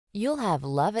You'll have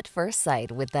love at first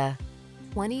sight with the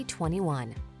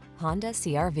 2021 Honda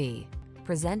CR-V.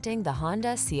 Presenting the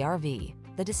Honda CR-V,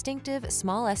 the distinctive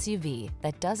small SUV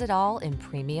that does it all in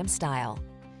premium style.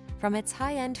 From its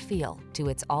high-end feel to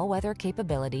its all-weather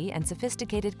capability and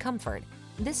sophisticated comfort,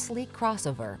 this sleek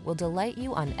crossover will delight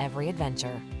you on every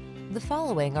adventure. The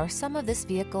following are some of this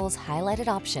vehicle's highlighted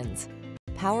options: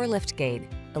 power liftgate,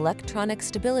 electronic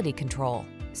stability control,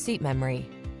 seat memory,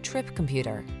 trip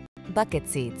computer, bucket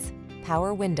seats,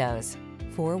 power windows,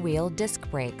 four-wheel disc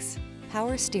brakes,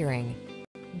 power steering.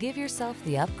 Give yourself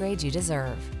the upgrades you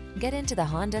deserve. Get into the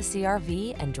Honda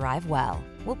CR-V and drive well.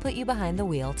 We'll put you behind the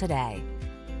wheel today.